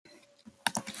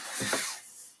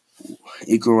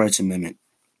Equal Rights Amendment.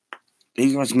 The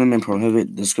Equal Rights Amendment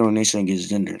prohibits discrimination against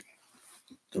gender.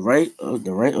 The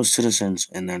right of citizens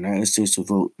in the United States to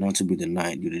vote not to be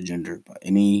denied due to gender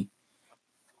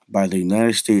by the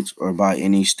United States or by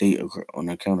any state on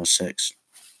account of sex.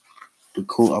 The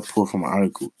quote I pulled from an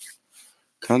article.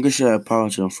 Congress should have power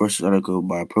to enforce this article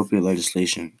by appropriate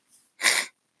legislation.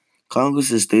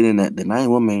 Congress is stating that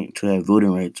denying women to have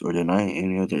voting rights or denying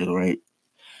any other right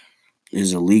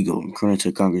is illegal, according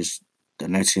to Congress, the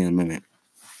 19th Amendment.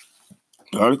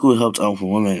 The article helped out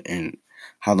for women and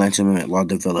how the 19th Amendment law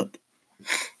developed.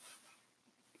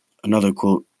 Another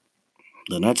quote.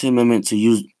 The 19th Amendment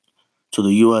to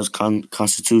the U.S.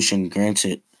 Constitution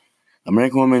granted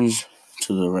American women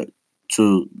the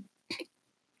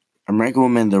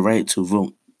right to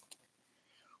vote.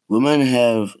 Women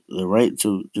have the right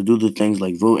to do the things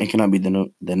like vote and cannot be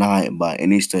denied by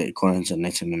any state according to the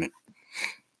 19th Amendment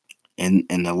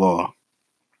and the law.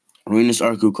 I'm reading this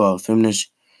article called Feminist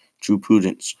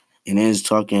Jurisprudence, and it is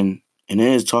talking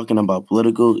about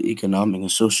political, economic,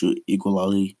 and social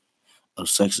equality of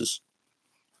sexes.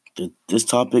 This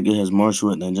topic has more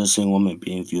to it than just seeing women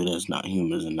being viewed as not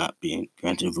humans and not being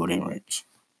granted voting rights.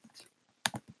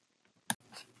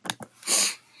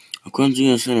 According to the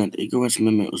U.S. Senate, the Equal Rights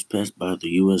Amendment was passed by the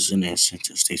U.S. Senate and sent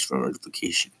to states for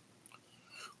ratification.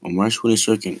 On March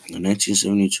 22nd,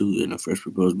 1972, and first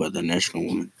proposed by the National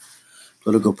Woman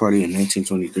political party in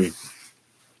 1923.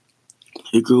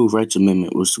 The Equal Rights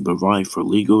Amendment was to provide for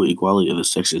legal equality of the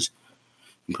sexes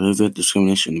and prevent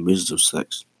discrimination in the basis of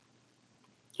sex.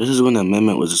 This is when the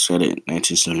amendment was decided in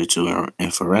 1972,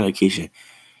 and for ratification,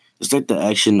 it's like the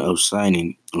action of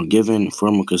signing or giving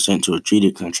formal consent to a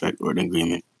treaty, contract, or an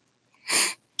agreement.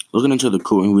 Looking into the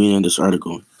quote and reading this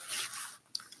article,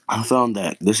 I found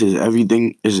that this is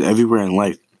everywhere in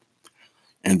life,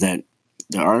 and that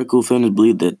the article feminists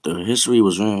believe that the history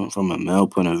was written from a male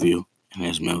point of view and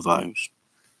has male values.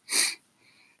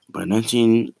 By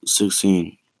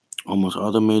 1916, almost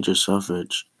all the major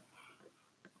suffrage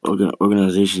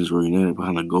organizations were united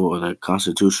behind the goal of that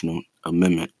constitutional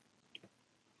amendment.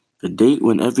 The date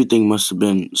when everything must have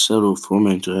been settled for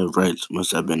women to have rights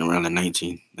must have been around the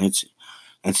 1900s.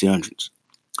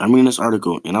 I'm reading this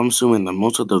article, and I'm assuming that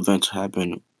most of the events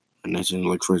happened in 19,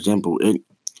 like for example, it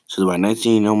says by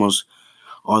 19, almost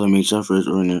all the major suffrage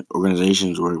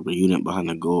organizations were united behind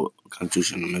the goal of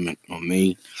constitutional amendment on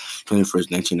May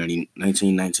 21st,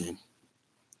 1919.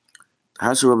 The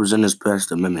House of Representatives passed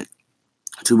the amendment.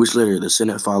 2 weeks later, the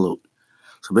Senate followed.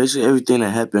 So basically, everything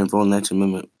that happened from the 19th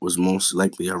Amendment was most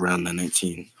likely around the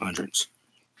 1900s.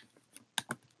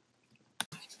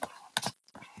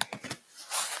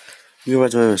 We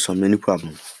have to have so many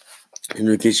problems.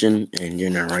 Education and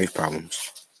gender rights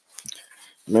problems.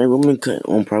 Married women couldn't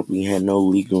own property and had no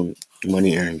legal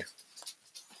money earned.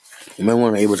 Men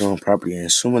weren't able to own property, and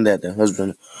assuming that the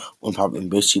husband owned property, and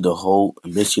basically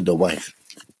the wife.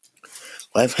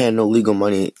 Wife had no legal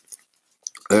money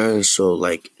earned, so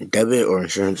like debit or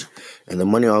insurance, and the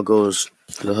money all goes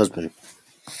to the husband.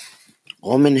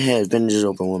 Women had advantages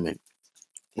over women,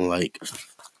 like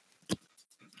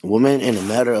women in a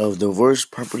matter of divorce,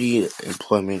 property,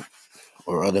 employment,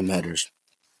 or other matters.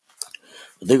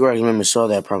 The Equal Rights Amendment saw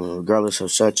that problem, regardless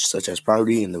of such as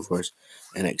property and divorce,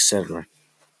 and etc.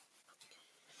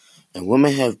 And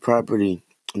women have property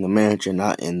in the marriage and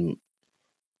not in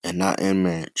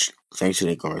marriage, thanks to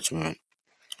the Equal Rights Amendment.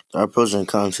 There are pros and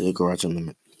cons to the Equal Rights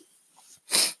Amendment.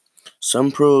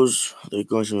 Some pros of the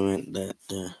Equal Rights Amendment that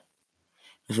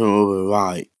this one will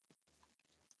provide.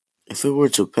 If it were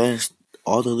to pass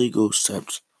all the legal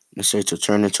steps necessary to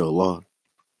turn into a law,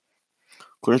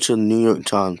 according to the New York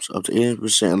Times, up to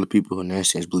 80% of the people in the United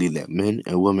States believe that men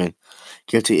and women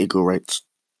guarantee equal rights.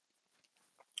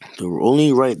 The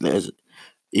only right that is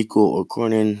equal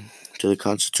according to the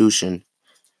Constitution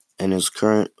and its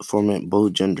current format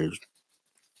both genders,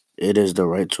 it is the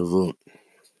right to vote.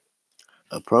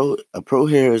 A pro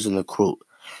here is in the quote.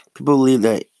 People believe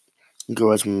that equal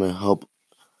rights amendment help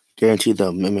guarantee the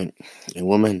amendment, and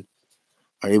women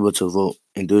are able to vote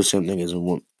and do the same thing as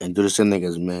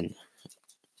men,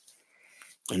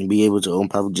 and be able to own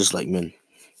property just like men.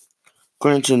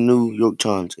 According to the New York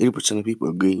Times, 80% of people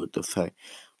agree with the fact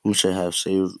women should have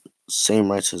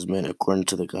same rights as men according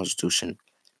to the Constitution.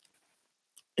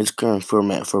 Its current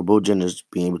format for both genders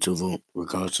being able to vote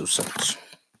regardless of sex.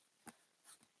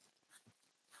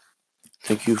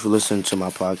 Thank you for listening to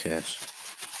my podcast.